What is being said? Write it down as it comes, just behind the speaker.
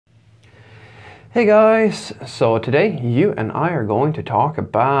Hey guys, so today you and I are going to talk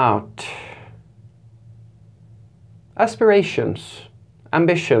about aspirations,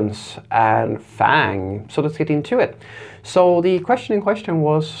 ambitions, and FAANG. So let's get into it. So the question in question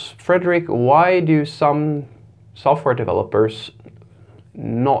was, Frederick, why do some software developers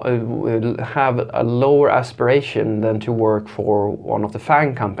not have a lower aspiration than to work for one of the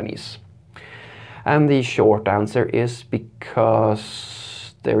FAANG companies? And the short answer is because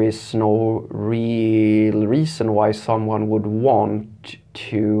there is no real reason why someone would want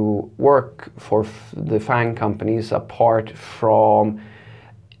to work for the FAANG companies apart from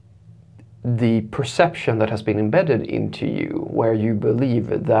the perception that has been embedded into you, where you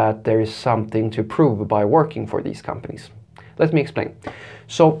believe that there is something to prove by working for these companies. Let me explain.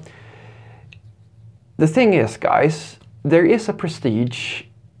 So the thing is, guys, there is a prestige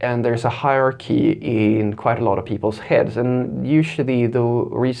and there's a hierarchy in quite a lot of people's heads, and usually the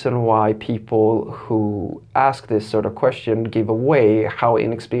reason why people who ask this sort of question give away how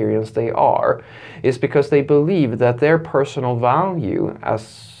inexperienced they are is because they believe that their personal value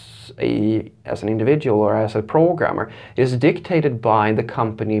as an individual or as a programmer is dictated by the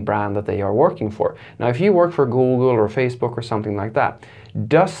company brand that they are working for. Now, if you work for Google or Facebook or something like that,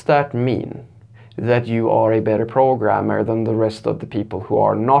 does that mean that you are a better programmer than the rest of the people who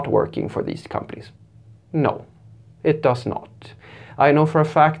are not working for these companies? No, it does not. I know for a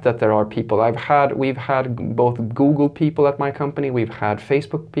fact that there are people we've had both Google people at my company, we've had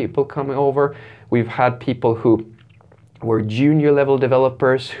Facebook people coming over, we've had people who were junior level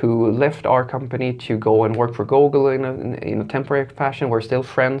developers who left our company to go and work for Google in a temporary fashion. We're still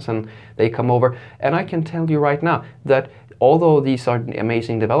friends and they come over. And I can tell you right now that although these are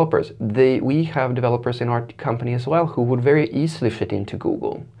amazing developers, we have developers in our company as well who would very easily fit into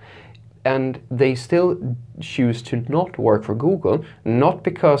Google. And they still choose to not work for Google, not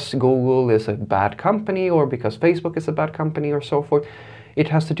because Google is a bad company or because Facebook is a bad company or so forth. It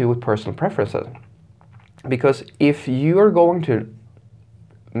has to do with personal preferences. Because if you are going to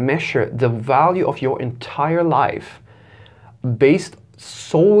measure the value of your entire life based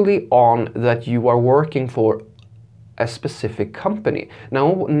solely on that you are working for a specific company.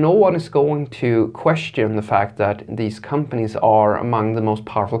 Now, no one is going to question the fact that these companies are among the most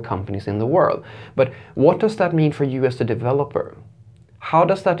powerful companies in the world. But what does that mean for you as a developer? How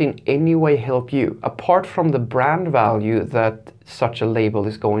does that in any way help you, apart from the brand value that such a label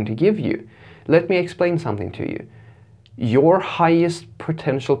is going to give you? Let me explain something to you. Your highest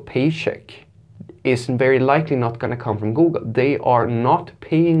potential paycheck is very likely not going to come from Google. They are not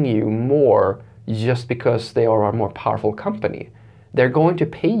paying you more just because they are a more powerful company. They're going to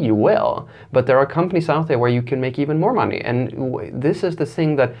pay you well, but there are companies out there where you can make even more money. And this is the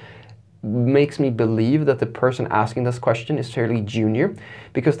thing that makes me believe that the person asking this question is fairly junior,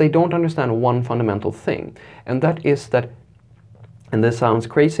 because they don't understand one fundamental thing. And that is that, and this sounds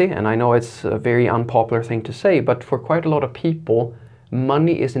crazy, and I know it's a very unpopular thing to say, but for quite a lot of people,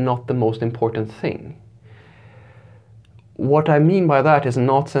 money is not the most important thing. What I mean by that is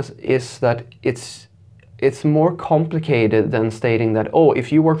that it's more complicated than stating that, oh,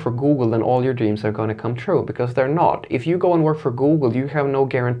 if you work for Google, then all your dreams are going to come true, because they're not. If you go and work for Google, you have no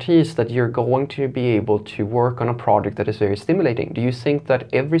guarantees that you're going to be able to work on a project that is very stimulating. Do you think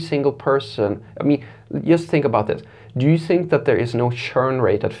that every single person, I mean, just think about this. Do you think that there is no churn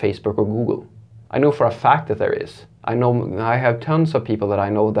rate at Facebook or Google? I know for a fact that there is. I have tons of people that I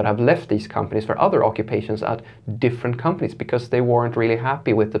know that have left these companies for other occupations at different companies because they weren't really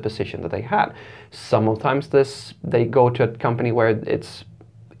happy with the position that they had. Sometimes they go to a company where it's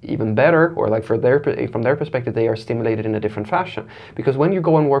even better, or like from their perspective, they are stimulated in a different fashion. Because when you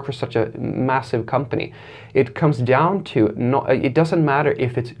go and work for such a massive company, it comes down to, it doesn't matter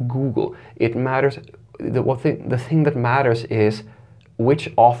if it's Google. It matters, the thing that matters is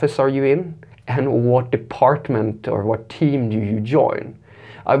which office are you in, and what department or what team do you join.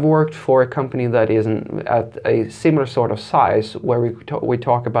 I've worked for a company that is at a similar sort of size, where we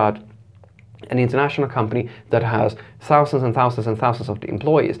talk about an international company that has thousands and thousands and thousands of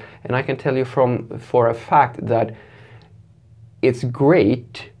employees. And I can tell you for a fact that it's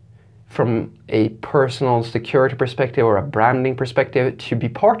great from a personal security perspective or a branding perspective to be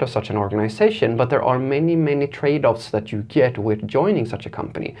part of such an organization, but there are many, many trade-offs that you get with joining such a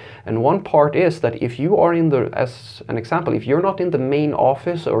company. And one part is that if you are as an example, if you're not in the main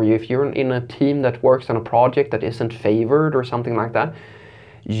office, or if you're in a team that works on a project that isn't favored or something like that,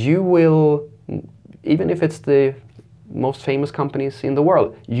 you will, even if it's the most famous companies in the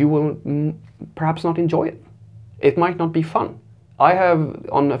world, you will perhaps not enjoy it. It might not be fun. I have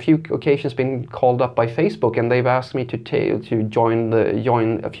on a few occasions been called up by Facebook, and they've asked me to join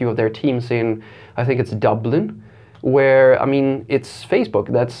a few of their teams in, I think it's Dublin, where, I mean, it's Facebook,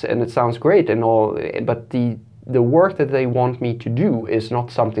 and it sounds great and all, but the work that they want me to do is not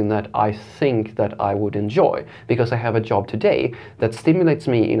something that I think that I would enjoy, because I have a job today that stimulates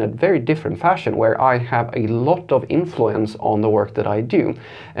me in a very different fashion, where I have a lot of influence on the work that I do.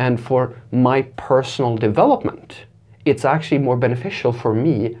 And for my personal development, it's actually more beneficial for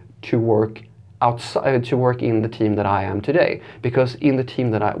me to work outside, to work in the team that I am today, because in the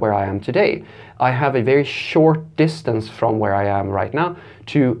team where I am today, I have a very short distance from where I am right now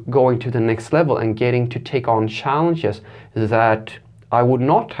to going to the next level and getting to take on challenges that I would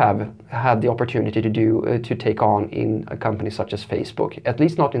not have had the opportunity to take on in a company such as Facebook, at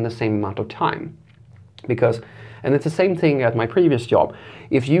least not in the same amount of time. Because, and it's the same thing at my previous job,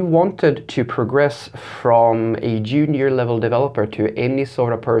 if you wanted to progress from a junior level developer to any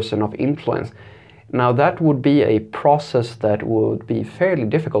sort of person of influence, now that would be a process that would be fairly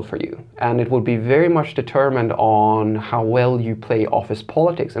difficult for you, and it would be very much determined on how well you play office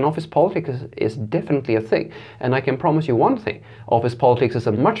politics. And office politics is definitely a thing, and I can promise you one thing: office politics is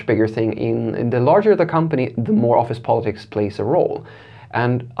a much bigger thing. In the larger the company, the more office politics plays a role.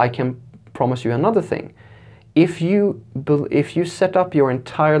 And I can promise you another thing: if you set up your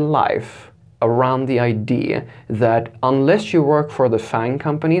entire life around the idea that unless you work for the FAANG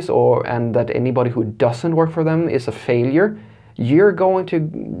companies, and that anybody who doesn't work for them is a failure, you're going to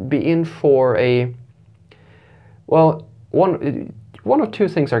be in for a, well, one of two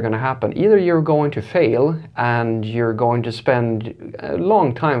things are going to happen. Either you're going to fail and you're going to spend a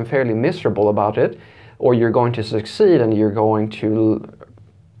long time fairly miserable about it, or you're going to succeed and you're going to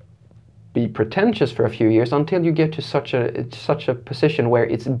be pretentious for a few years until you get to such a position where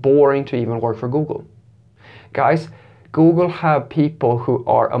it's boring to even work for Google. Guys, Google have people who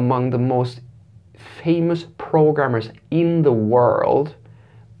are among the most famous programmers in the world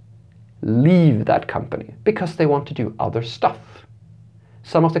leave that company because they want to do other stuff.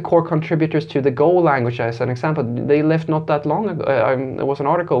 Some of the core contributors to the Go language, as an example, they left not that long ago. There was an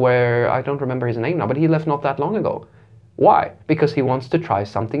article where, I don't remember his name now, but he left not that long ago. Why? Because he wants to try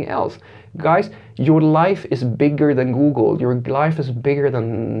something else. Guys, your life is bigger than Google. Your life is bigger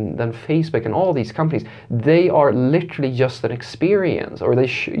than Facebook and all these companies. They are literally just an experience, or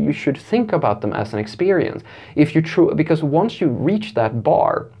you should think about them as an experience. Because once you reach that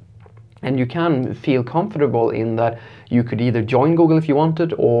bar, and you can feel comfortable in that you could either join Google if you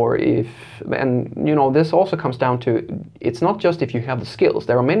wanted, and you know, this also comes down to, it's not just if you have the skills.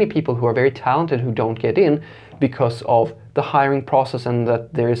 There are many people who are very talented who don't get in because of the hiring process, and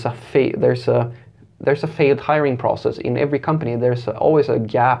that there's a failed hiring process in every company. There's always a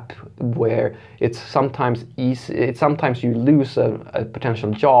gap where it's sometimes you lose a potential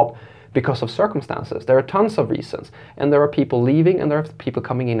job because of circumstances. There are tons of reasons, and there are people leaving and there are people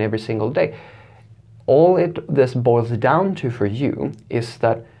coming in every single day. All this boils down to for you is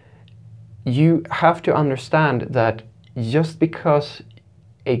that you have to understand that just because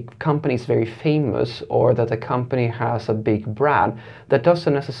a company is very famous or that a company has a big brand, that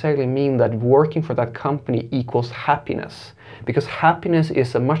doesn't necessarily mean that working for that company equals happiness. Because happiness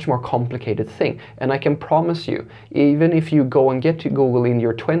is a much more complicated thing. And I can promise you, even if you go and get to Google in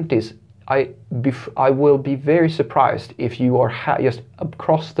your 20s, I will be very surprised if you are just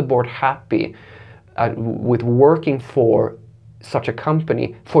across the board happy with working for such a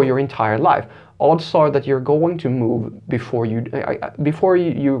company for your entire life. Odds are that you're going to move before you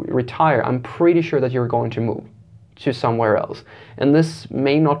retire. I'm pretty sure that you're going to move to somewhere else. And this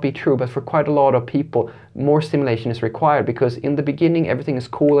may not be true, but for quite a lot of people, more stimulation is required, because in the beginning everything is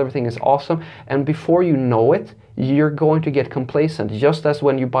cool, everything is awesome, and before you know it, you're going to get complacent, just as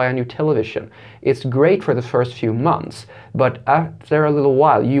when you buy a new television. It's great for the first few months, but after a little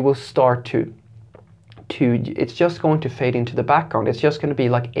while you will start to it's just going to fade into the background. It's just going to be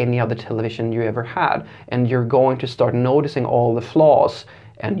like any other television you ever had, and you're going to start noticing all the flaws,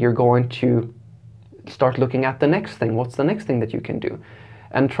 and you're going to start looking at the next thing. What's the next thing that you can do?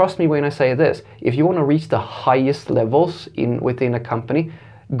 And trust me when I say this, if you want to reach the highest levels within a company,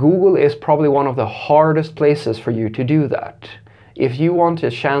 Google is probably one of the hardest places for you to do that. If you want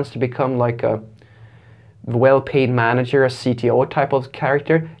a chance to become like a well-paid manager, a CTO type of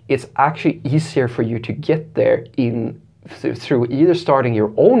character, it's actually easier for you to get there through either starting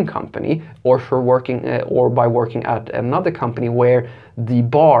your own company or by working at another company where the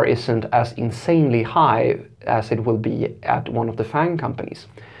bar isn't as insanely high as it will be at one of the FAANG companies.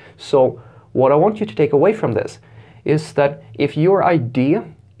 So what I want you to take away from this is that if your idea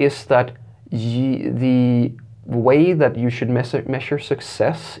is that the way that you should measure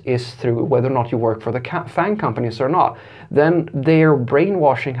success is through whether or not you work for the FAANG companies or not, then their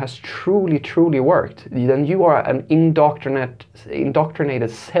brainwashing has truly worked. Then you are an indoctrinated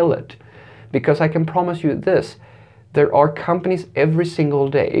zealot. Because I can promise you this, there are companies every single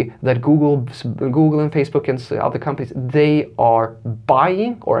day that Google and Facebook and other companies, they are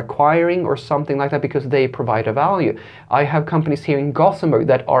buying or acquiring or something like that because they provide a value. I have companies here in Gothenburg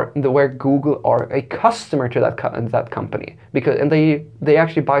that are where Google are a customer to that company, and they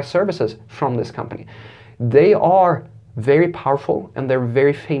actually buy services from this company. They are very powerful and they're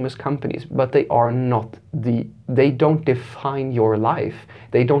very famous companies, but they don't define your life.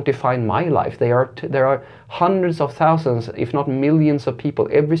 They don't define my life. There are hundreds of thousands, if not millions of people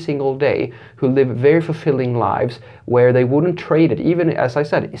every single day who live very fulfilling lives where they wouldn't trade it. Even, as I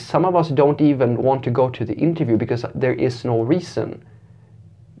said, some of us don't even want to go to the interview because there is no reason.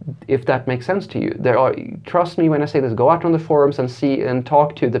 If that makes sense to you. Trust me when I say this, go out on the forums and see and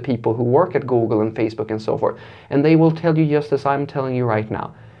talk to the people who work at Google and Facebook and so forth, and they will tell you just as I'm telling you right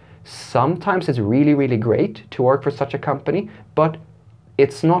now. Sometimes it's really great to work for such a company, but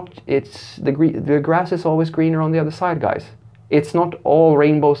the grass is always greener on the other side, guys. It's not all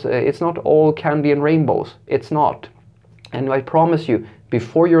rainbows, it's not all candy and rainbows. It's not. And I promise you,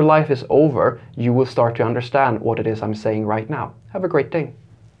 before your life is over, you will start to understand what it is I'm saying right now. Have a great day.